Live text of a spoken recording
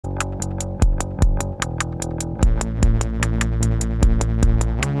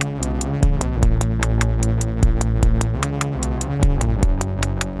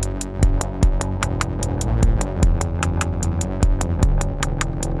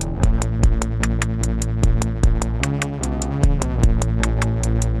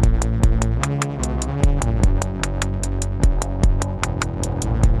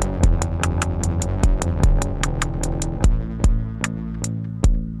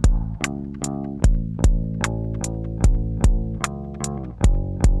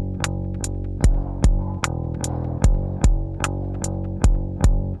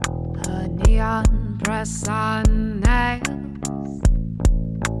press on nails.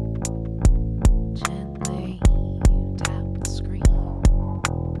 Gently tap the screen,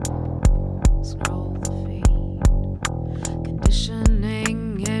 scroll the feed.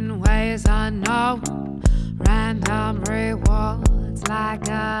 Conditioning in ways unknown. Random rewards like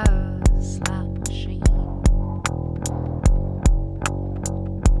a slot machine.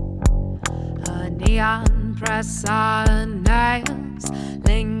 A neon press on nails.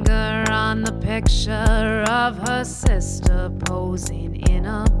 Linger on the picture of her sister posing in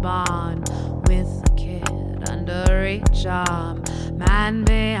a barn with a kid under each arm. Man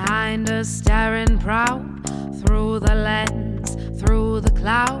behind her staring proud through the lens, through the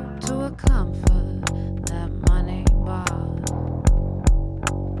cloud to a comfort that money bought.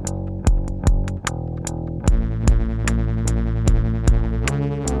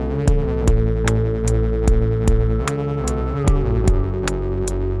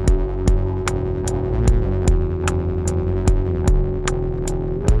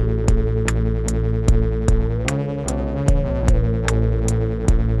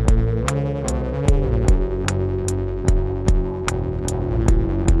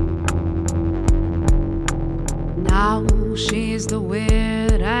 Now she's the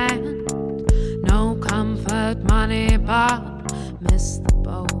weird and no comfort money bought. Missed the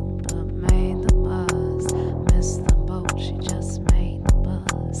boat but made the buzz. Missed the boat, she just made the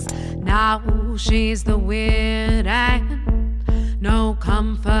buzz. Now she's the weird and no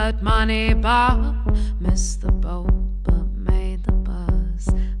comfort money bought. Missed the boat but made the buzz.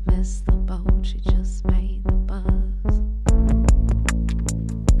 Missed the boat, she just made the buzz.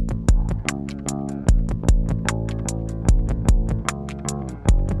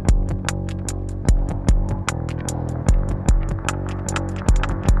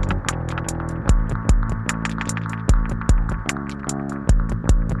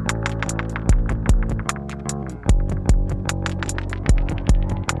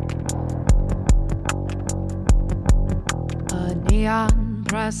 Neon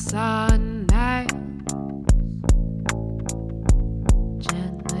press on nails.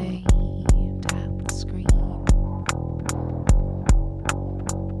 Gently tap the screen.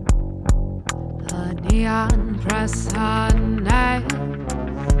 A neon press on nails.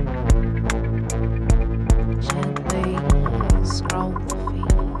 Gently scroll the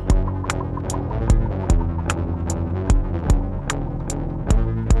feed.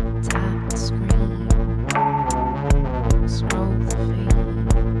 Tap the screen. Scroll the feed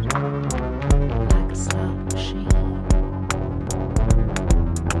like a slot machine.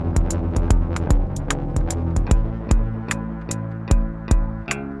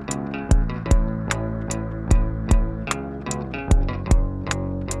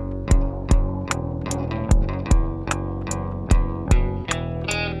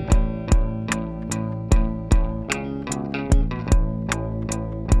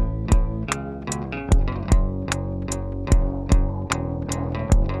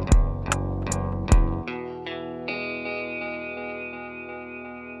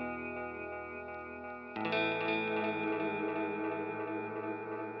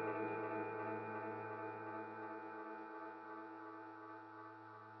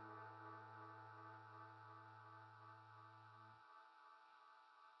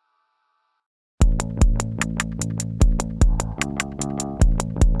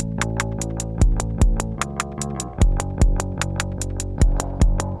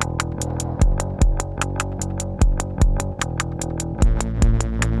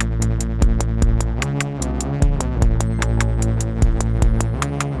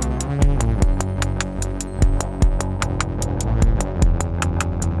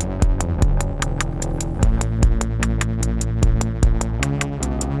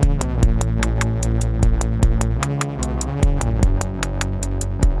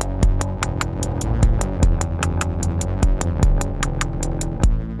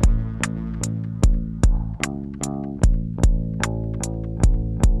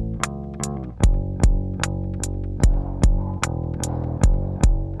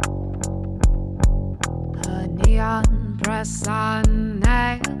 Neon press on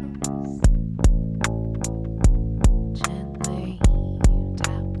nails. Gently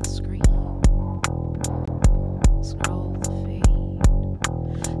tap the screen. Scroll the feed.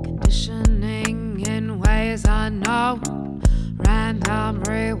 Conditioning in ways unknown. Random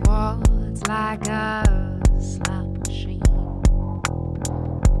rewards like a slot machine.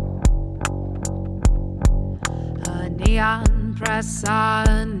 A neon press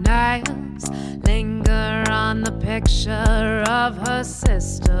on nails. Linger on the picture of her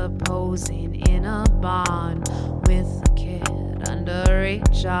sister posing in a barn with a kid under to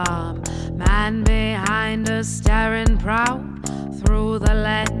reach arm. Man behind us staring proud through the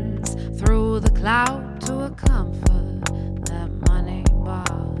lens, through the cloud to a comfort that money bought.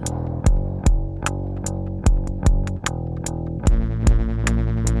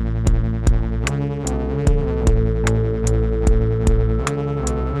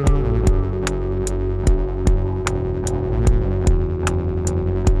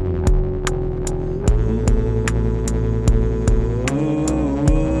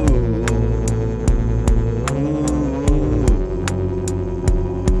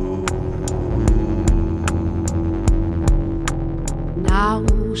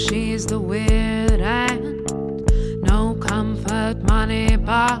 She's the weird and no comfort money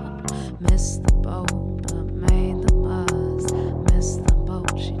bought. Missed the boat but made the buzz. Missed the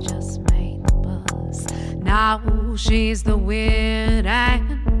boat, she just made the buzz. Now she's the weird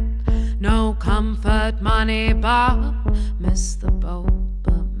and no comfort money bought. Missed the boat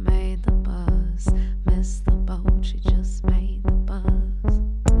but made the buzz. Missed the boat, she just made the buzz.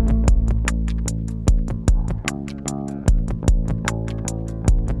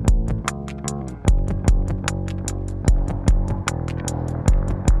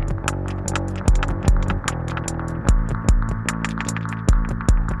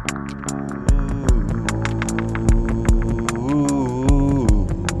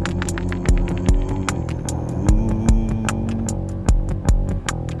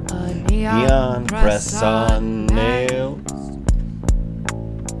 Neon press on nails.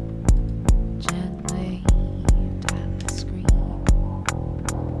 Gently tap the screen.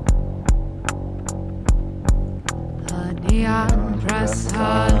 A neon press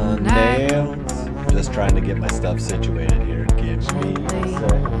on nails. Just trying to get my stuff situated here. Give me a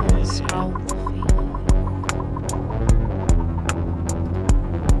second. Scroll the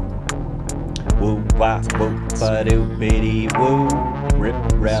feed. Woo wah woo ba doo bitty woo. Rip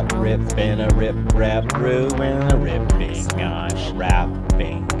rap rip and a rip rap roo and a ripping guy,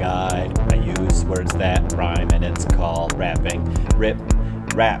 rapping guy. I use words that rhyme and it's called rapping. Rip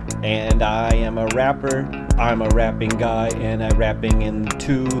rap and I am a rapper. I'm a rapping guy and I'm rapping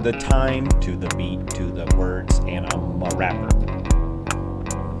into the time, to the beat, to the words, and I'm a rapper.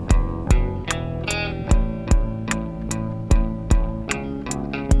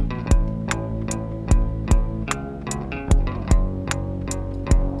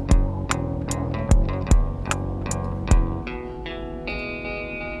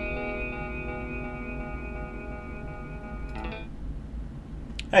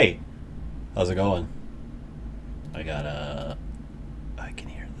 Hey, how's it going? I can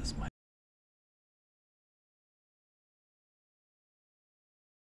hear this mic.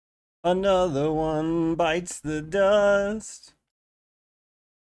 Another one bites the dust.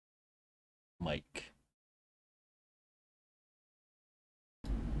 Mic.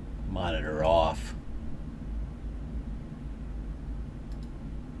 Monitor off.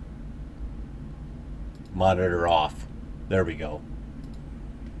 Monitor off. There we go.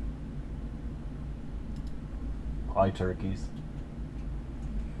 Hi, turkeys.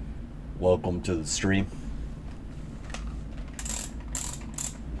 Welcome to the stream.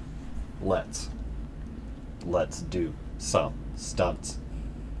 Let's do some stunts.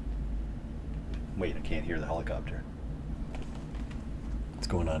 Wait, I can't hear the helicopter. What's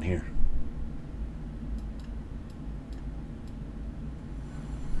going on here?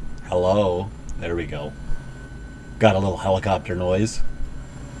 Hello. There we go. Got a little helicopter noise.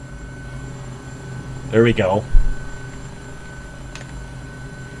 There we go.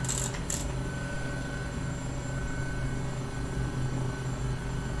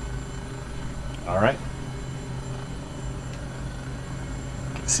 All right.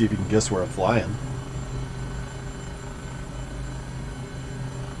 See if you can guess where I'm flying.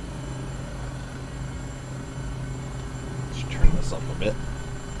 Let's turn this up a bit.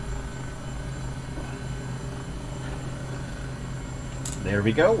 There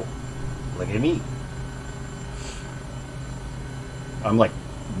we go. Look at me. I'm like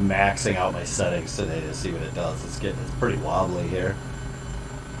maxing out my settings today to see what it does. It's pretty wobbly here.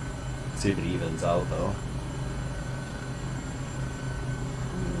 See if it evens out though.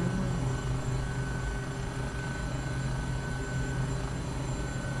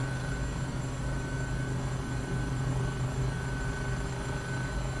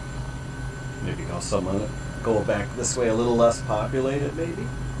 Maybe go back this way, a little less populated maybe.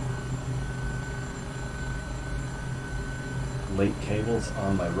 Link cables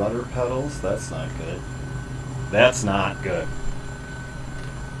on my rudder pedals. That's not good. That's not good.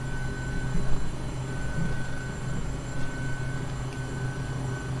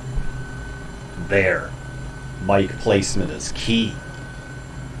 There. Mic placement is key.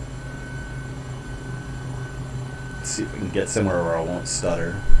 Let's see if we can get somewhere where I won't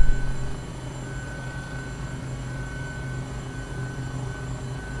stutter.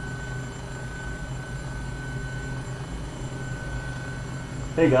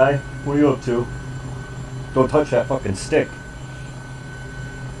 Hey guy, what are you up to? Don't touch that fucking stick.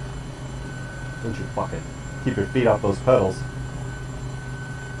 Don't you fucking keep your feet off those pedals.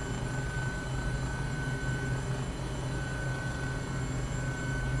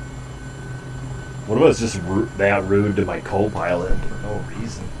 What if I was just that rude to my co-pilot for no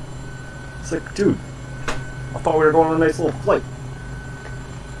reason? It's like, dude, I thought we were going on a nice little flight.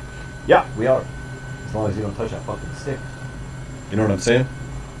 Yeah, we are. As long as you don't touch that fucking stick. You know what I'm saying?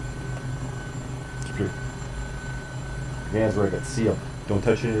 It's true. Your hands where I can see them. Don't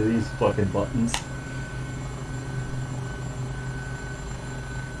touch any of these fucking buttons.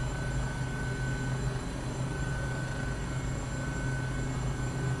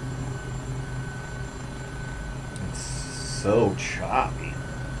 It's so choppy.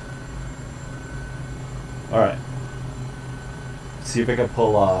 Alright. See if I can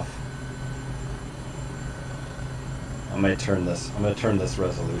pull off. I'm gonna turn this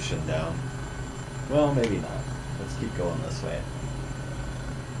resolution down. Well, maybe not. Let's keep going this way.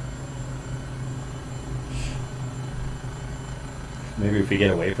 Maybe if we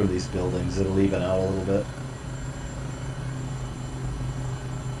get away from these buildings, it'll even out a little bit.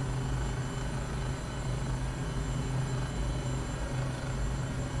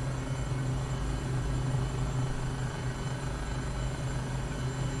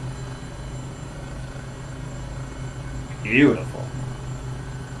 Beautiful.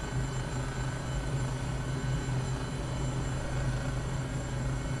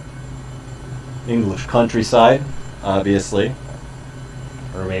 English countryside, obviously.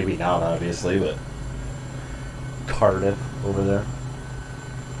 Or maybe not obviously, but Cardiff over there.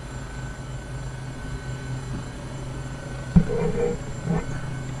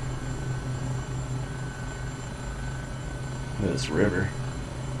 Look at this river.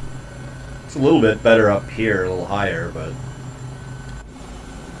 It's a little bit better up here, a little higher, but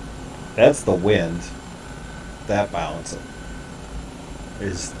that's the wind. That bounce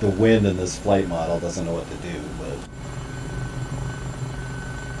is the wind, and this flight model doesn't know what to do, but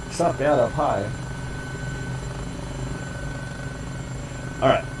it's not bad up high.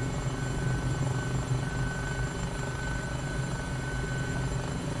 Alright.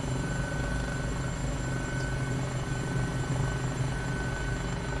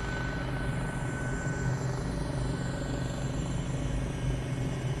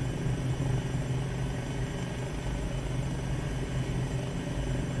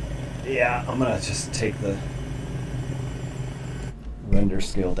 Yeah, I'm gonna just take the render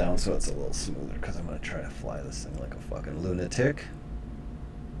scale down so it's a little smoother, because I'm gonna try to fly this thing like a fucking lunatic.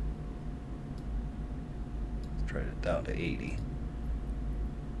 Let's try it down to 80.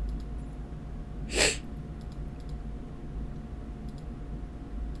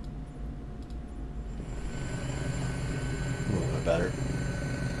 A little bit better.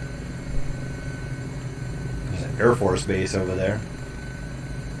 There's an Air Force base over there.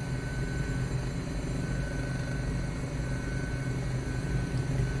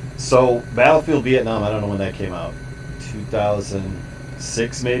 So, Battlefield Vietnam, I don't know when that came out.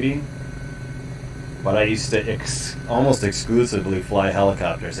 2006 maybe? But I used to almost exclusively fly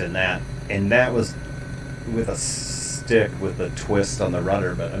helicopters in that. And that was with a stick with a twist on the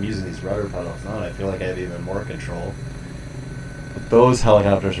rudder, but I'm using these rudder pedals now and I feel like I have even more control. But those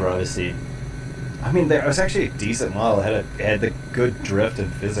helicopters were obviously... I mean, it was actually a decent model. It had the good drift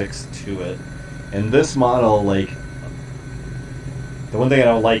and physics to it. And this model, like... The one thing I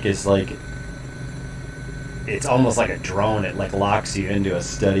don't like is, like, it's almost like a drone. It, like, locks you into a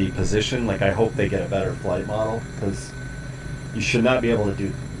steady position. Like, I hope they get a better flight model, because you should not be able to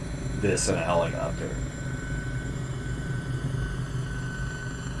do this in a helicopter.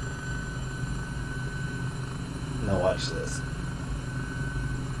 Now watch this.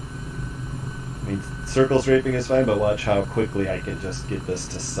 I mean, circle strafing is fine, but watch how quickly I can just get this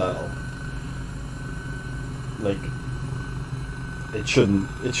to settle. Like... It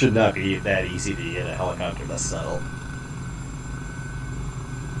should not be that easy to get a helicopter to settle.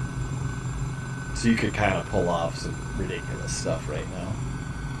 So you could kind of pull off some ridiculous stuff right now.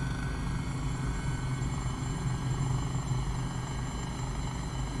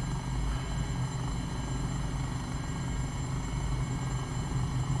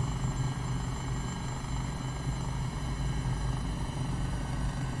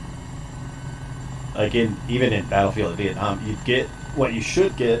 Like even in Battlefield Vietnam, you'd get... What you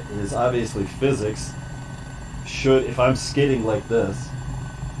should get is obviously physics, should, if I'm skidding like this,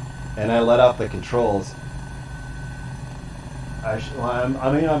 and I let off the controls,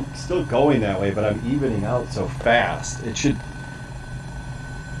 I'm still going that way, but I'm evening out so fast. It should,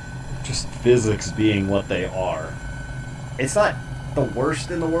 just physics being what they are. It's not the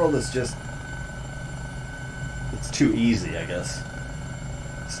worst in the world, it's just, it's too easy, I guess.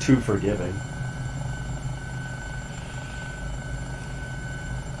 It's too forgiving.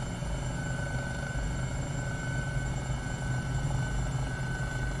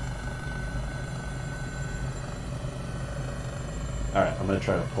 Alright, I'm going to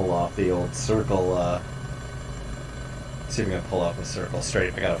try to pull off the old circle, see if I can pull off the circle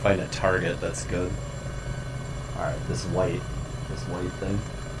straight. I got to find a target that's good. Alright, this white thing.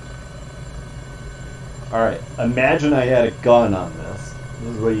 Alright, imagine I had a gun on this.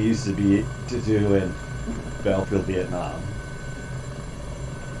 This is what you used to do in Battlefield Vietnam.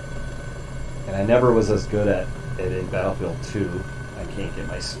 And I never was as good at it in Battlefield 2. I can't get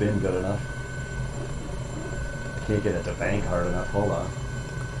my spin good enough. Can't get it to bank hard enough. Hold on.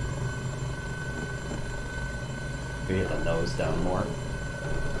 Get the nose down more.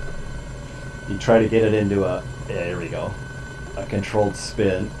 You try to get it into a, yeah, here we go, a controlled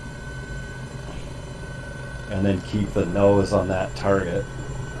spin, and then keep the nose on that target.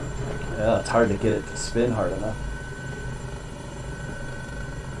 Yeah, it's hard to get it to spin hard enough.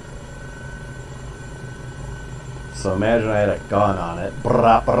 So imagine I had a gun on it.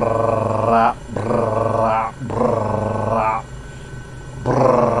 Brah, brah, brah, brah, brah,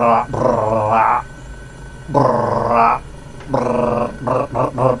 brah, brah,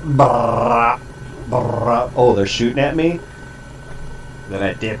 brah, brah. Oh, they're shooting at me? Then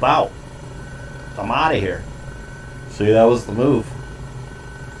I dip out. I'm out of here. See, that was the move.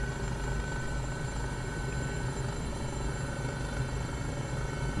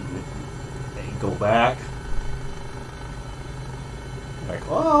 They go back. Like,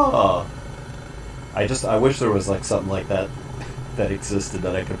 oh, I wish there was like something like that that existed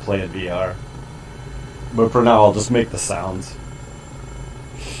that I could play in VR. But for now, I'll just make the sounds.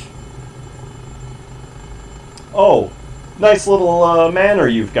 Oh, nice little manor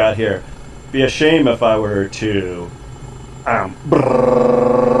you've got here. Be a shame if I were to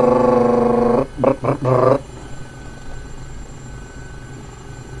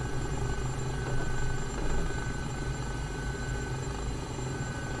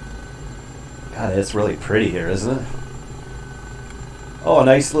God, it's really pretty here, isn't it? Oh, a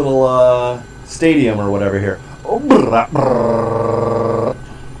nice little stadium or whatever here. Oh, brr, brr.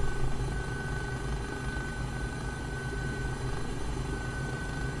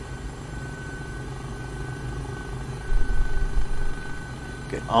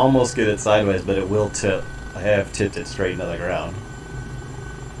 Could almost get it sideways, but it will tip. I have tipped it straight into the ground.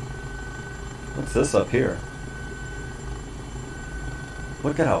 What's this up here?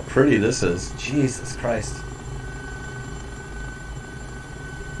 Look at how pretty this is. Jesus Christ.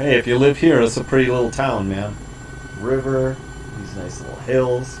 Hey, if you live here, it's a pretty little town, man. River, these nice little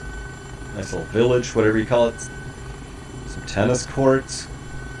hills, nice little village, whatever you call it. Some tennis courts.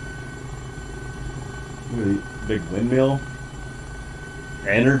 Look at the big windmill.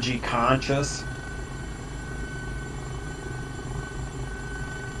 Energy conscious.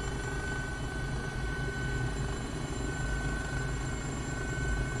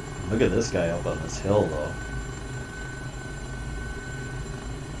 Look at this guy up on this hill, though.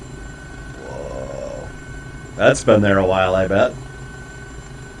 Whoa. That's been there a while, I bet.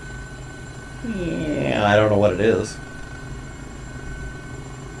 Yeah, I don't know what it is.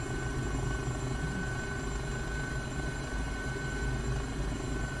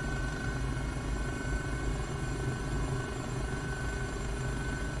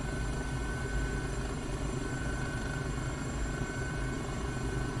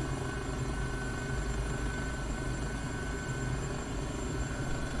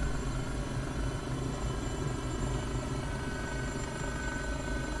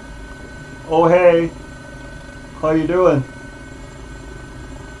 Oh, hey. How you doing?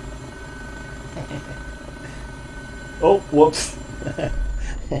 Oh, whoops.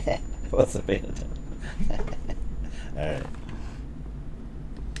 Wasn't paying attention. Alright.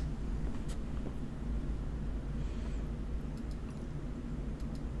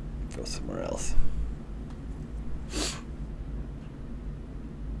 Go somewhere else.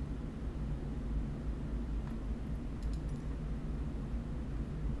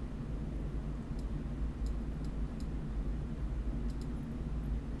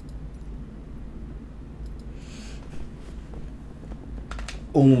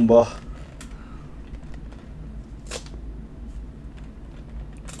 Oomba.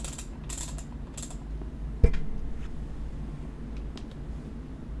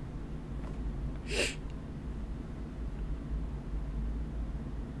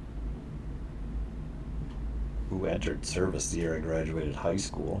 Who entered service the year I graduated high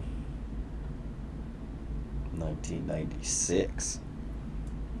school. 1996.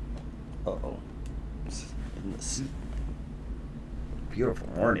 Uh-oh. In the suit. Beautiful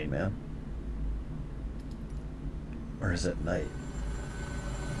morning, man. Or is it night?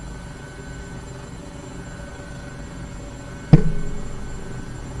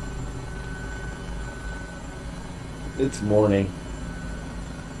 It's morning.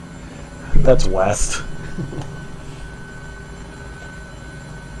 That's west.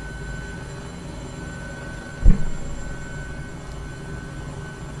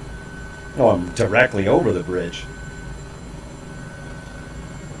 Oh, I'm directly over the bridge.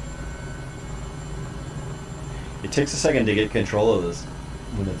 It takes a second to get control of this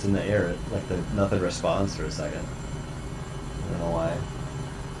when it's in the air. Like nothing responds for a second. I don't know why.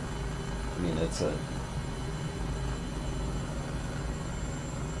 I mean, it's a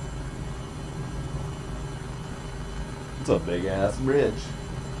big ass bridge.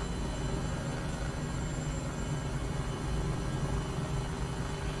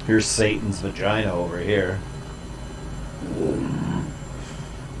 Here's Satan's vagina over here.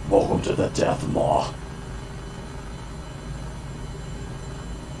 Welcome to the Death Maw.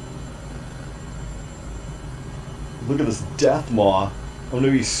 Look at this Death Maw. I'm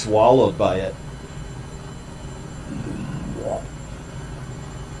gonna be swallowed by it.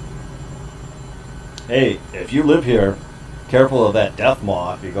 Hey, if you live here, careful of that Death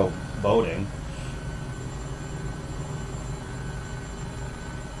Maw if you go boating.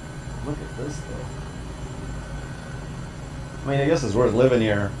 Look at this, though. I mean, I guess it's worth living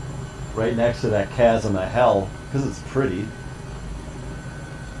here, right next to that chasm of hell, because it's pretty.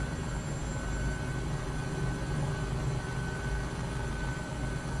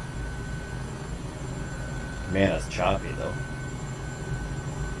 Man, it's choppy, though.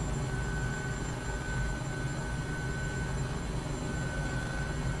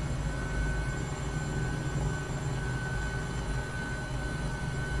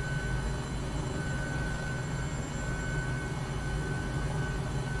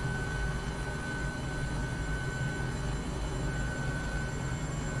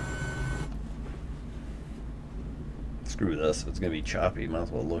 Screw this, if it's gonna be choppy, might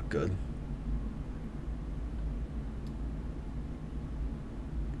as well look good.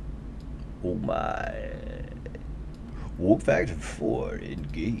 Oh my. Warp Factor 4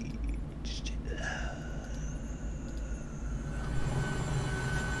 engaged.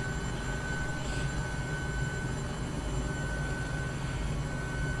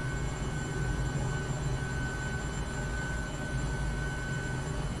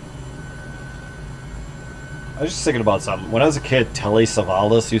 I was just thinking about something. When I was a kid, Telly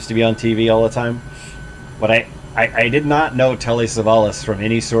Savalas used to be on TV all the time. But I did not know Telly Savalas from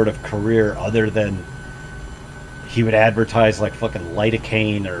any sort of career other than he would advertise like fucking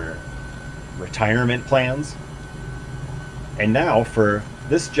lidocaine or retirement plans. And now, for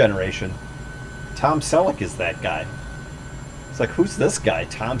this generation, Tom Selleck is that guy. It's like, who's this guy?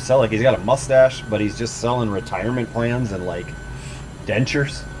 Tom Selleck. He's got a mustache, but he's just selling retirement plans and like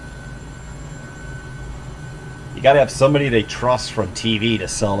dentures. You gotta have somebody they trust from TV to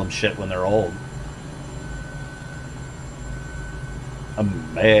sell them shit when they're old.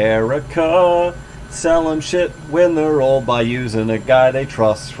 America, sell them shit when they're old by using a guy they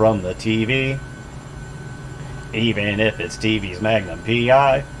trust from the TV. Even if it's TV's Magnum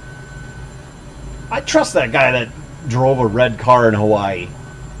PI. I trust that guy that drove a red car in Hawaii.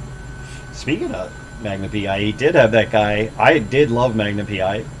 Speaking of Magnum PI, he did have that guy. I did love Magnum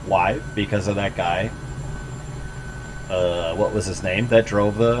PI. Why? Because of that guy. What was his name? That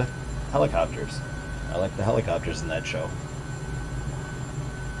drove the helicopters. I like the helicopters in that show.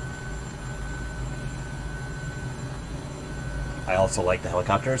 I also like the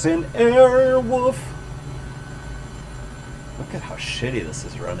helicopters in Airwolf. Look at how shitty this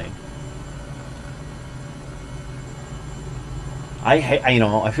is running. I hate,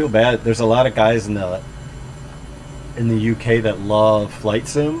 I feel bad. There's a lot of guys in the UK that love Flight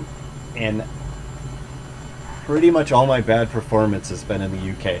Sim, and pretty much all my bad performance has been in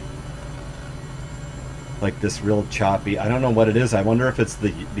the UK. Like this real choppy. I don't know what it is. I wonder if it's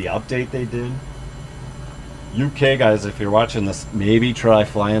the update they did. UK guys, if you're watching this, maybe try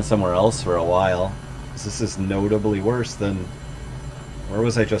flying somewhere else for a while. This is notably worse than... Where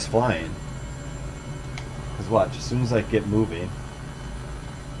was I just flying? Because watch, as soon as I get moving,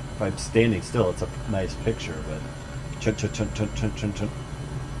 if I'm standing still, it's a nice picture, but... Chun, chun, chun, chun, chun, chun, chun.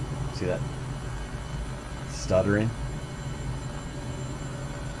 See that? Stuttering.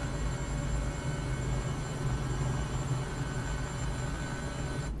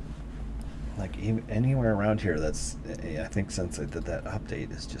 like anywhere around here that's, I think since I did that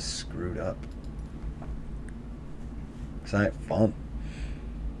update, is just screwed up. It's not fun.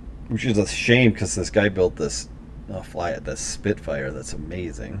 Which is a shame because this guy built this this Spitfire that's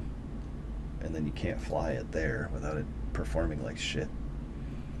amazing, and then you can't fly it there without it performing like shit.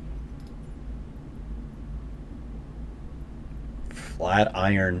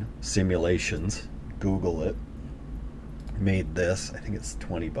 Flatiron Simulations, Google it. Made this. I think it's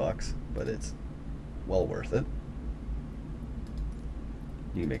 $20, but it's well worth it.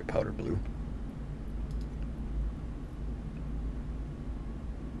 You can make a powder blue.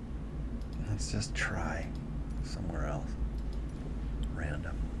 Let's just try somewhere else.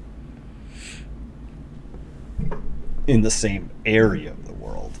 Random. In the same area of the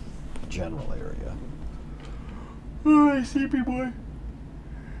world. General area. Oh, sleepy boy.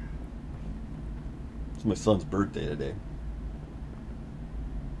 It's my son's birthday today.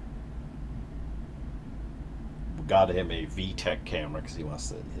 We got him a VTech camera because he wants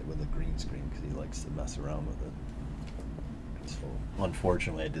to hit with a green screen because he likes to mess around with it. So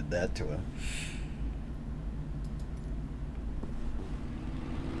unfortunately I did that to him.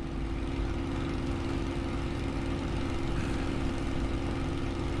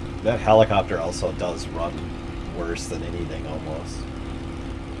 That helicopter also does run worse than anything almost.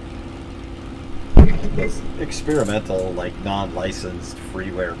 Those experimental, like non-licensed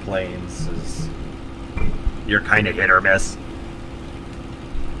freeware planes is, you're kind of hit or miss.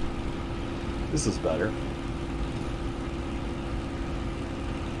 This is better.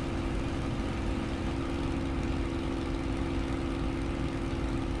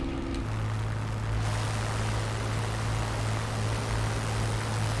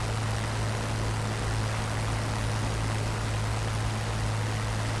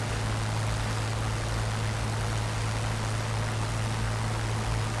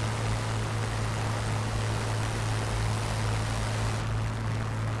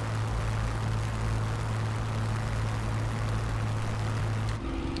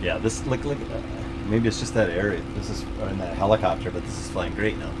 Yeah, this look maybe it's just that area. This is in that helicopter, but this is flying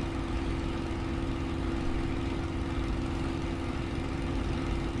great now.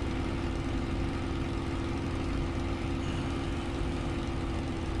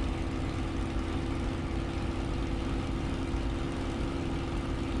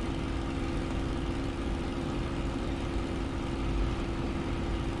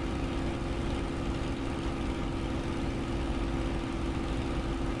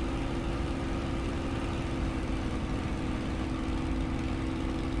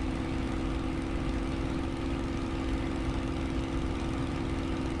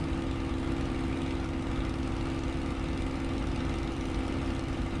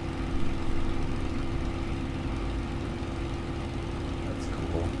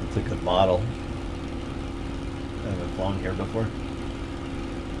 It's a good model. I haven't flown here before.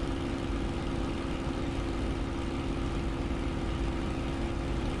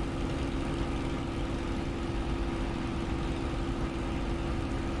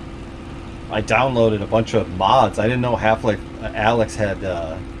 I downloaded a bunch of mods. I didn't know Half-Life Alyx had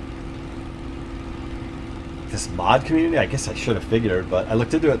this mod community. I guess I should have figured, but I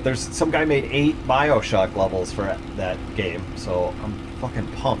looked into it. There's some guy made 8 BioShock levels for that game, so I'm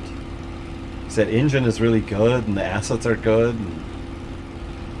fucking pumped. He said engine is really good and the assets are good,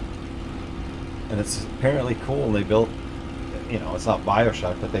 and it's apparently cool. And they built, you know, it's not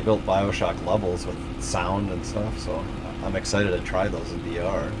BioShock, but they built BioShock levels with sound and stuff, so I'm excited to try those in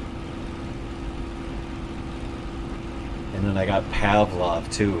VR. And then I got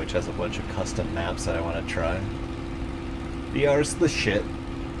Pavlov too, which has a bunch of custom maps that I want to try. VR's the shit.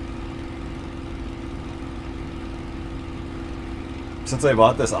 Since I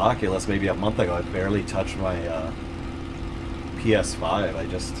bought this Oculus maybe a month ago, I barely touched my PS5. I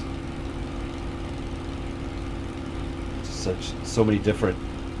just so many different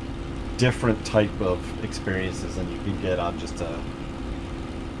type of experiences than you can get on just in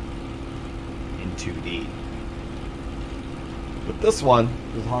 2D. But this one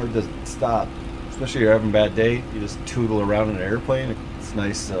is hard to stop, especially if you're having a bad day. You just tootle around in an airplane. It's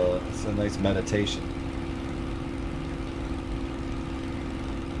nice. It's a nice meditation.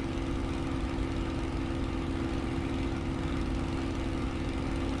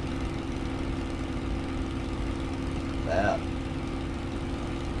 That.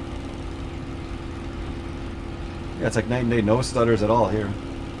 Yeah, it's like night and day. No stutters at all here.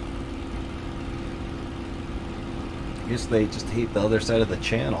 I guess they just hate the other side of the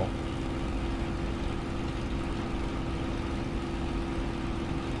channel.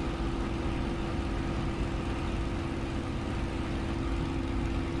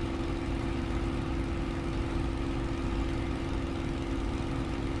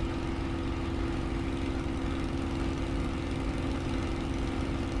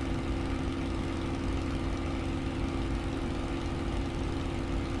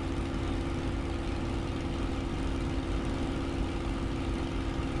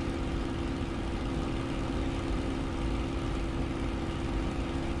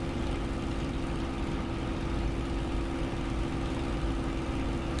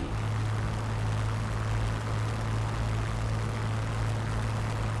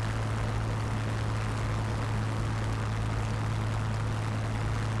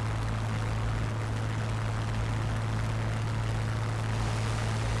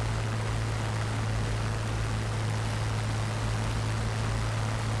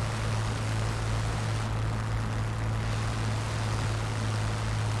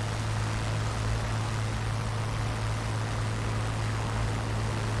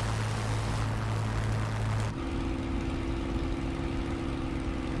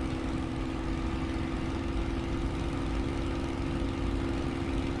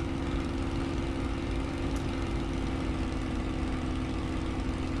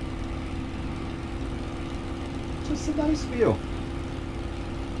 just a nice view.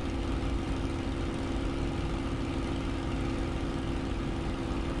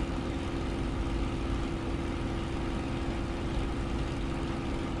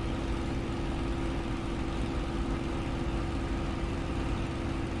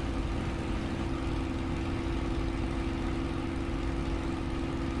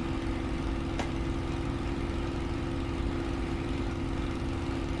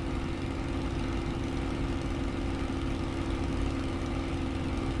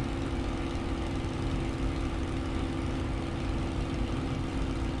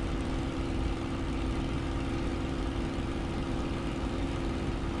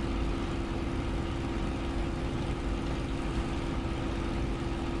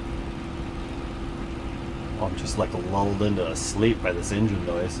 Oh, I'm just like lulled into sleep by this engine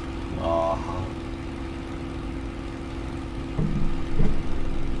noise. Oh.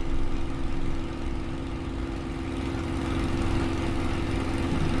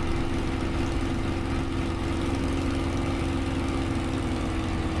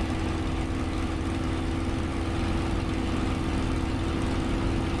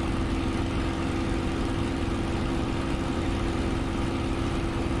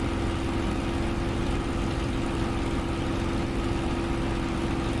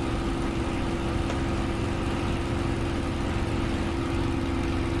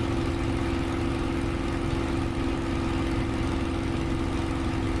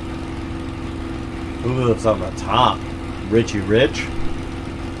 Who lives on the top? Richie Rich?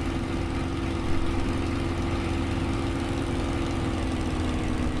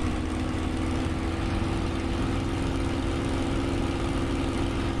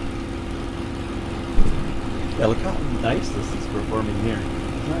 Yeah, look how nice this is performing here.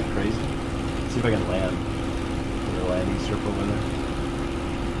 Isn't that crazy? Let's see if I can land. Put a landing strip over there.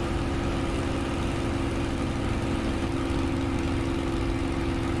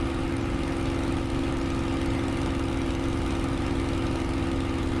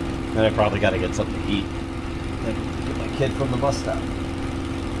 Then I probably got to get something to eat. Then get my kid from the bus stop.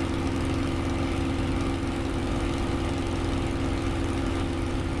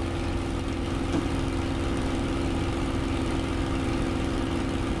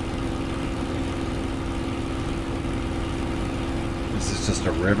 This is just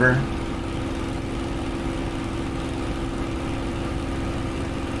a river.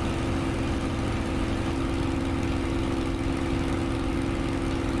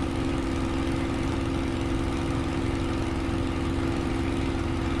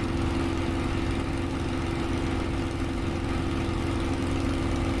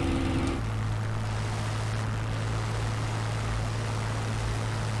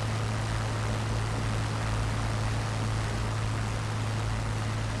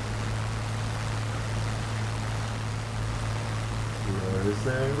 Is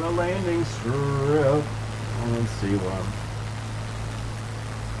there a landing strip? Let's see one.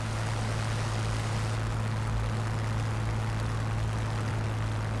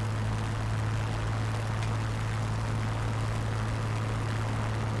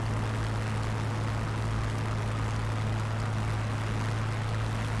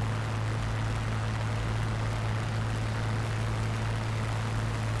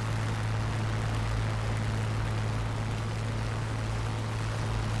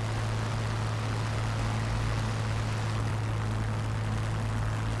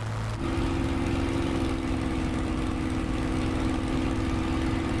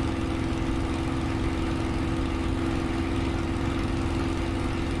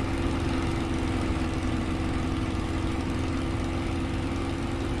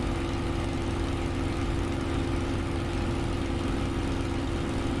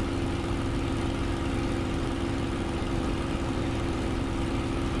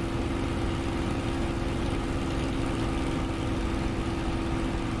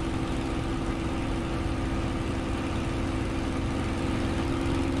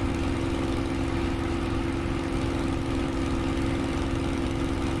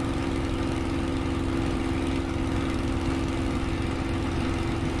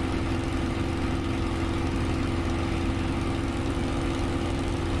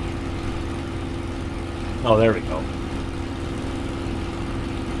 Oh, there we go.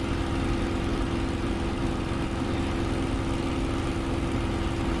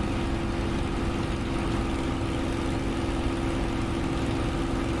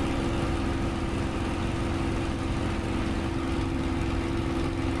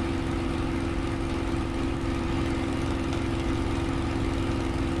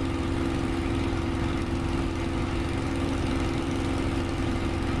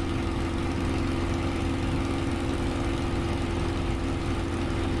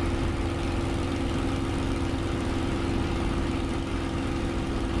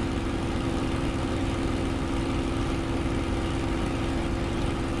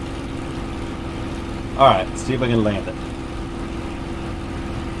 Alright, let's see if I can land it.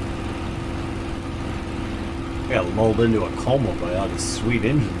 I got lulled into a coma by all this sweet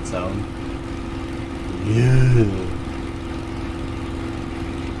engine sound. Yeah.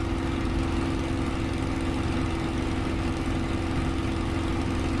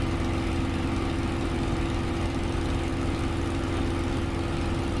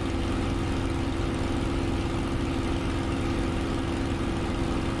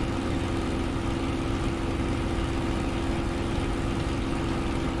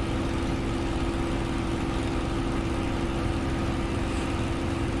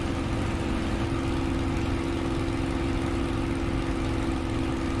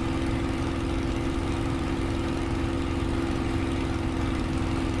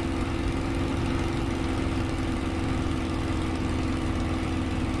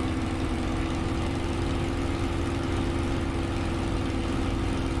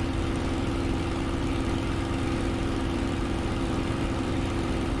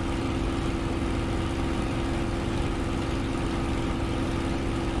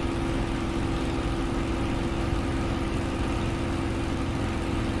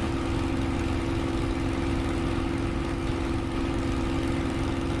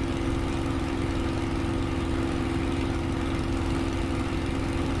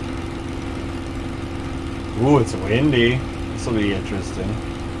 Ooh, it's windy. This will be interesting.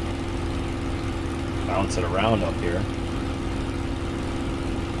 Bounce it around up here.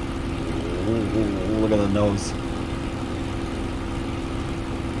 Ooh, look at the nose.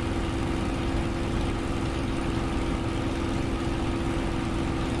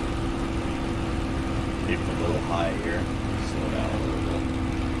 Keep it a little high here. Slow down a little bit.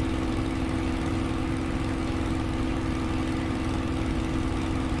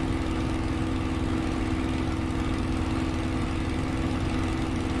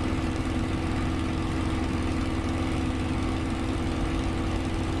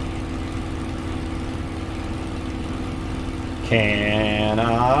 Can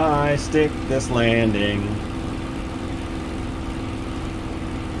I stick this landing?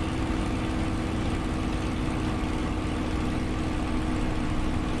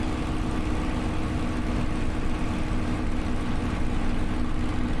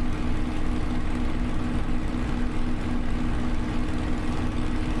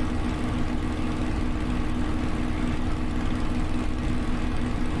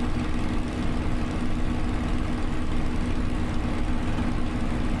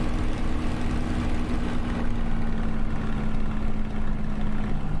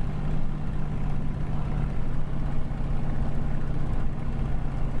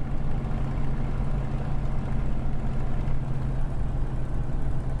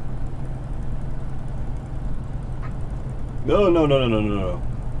 No, no, no, no, no, no, no.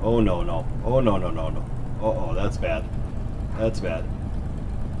 Oh, no, no. Oh, no, no, no, no. Uh-oh, that's bad. That's bad.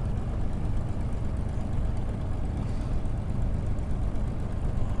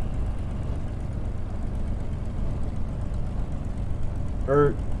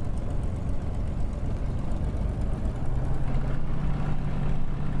 Hurt.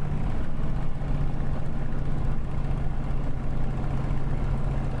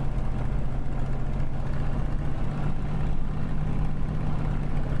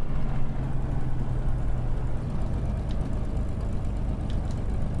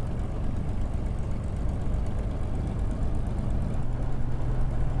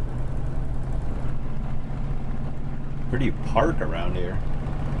 Where do you park around here?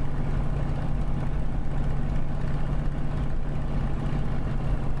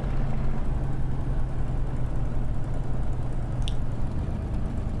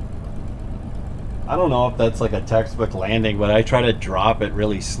 I don't know if that's like a textbook landing, but I try to drop it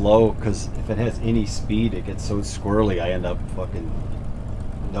really slow because if it has any speed, it gets so squirrely. I end up fucking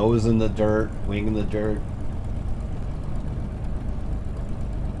nose in the dirt, wing in the dirt.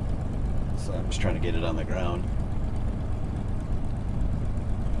 So I'm just trying to get it on the ground.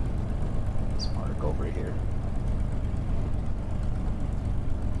 Over here.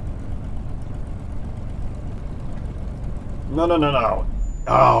 No, no, no, no.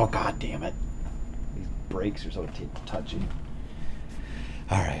 Oh, god damn it. These brakes are so touchy.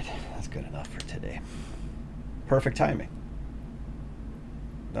 Alright, that's good enough for today. Perfect timing.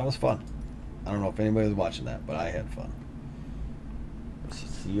 That was fun. I don't know if anybody was watching that, but I had fun.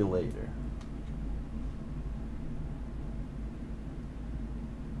 See you later.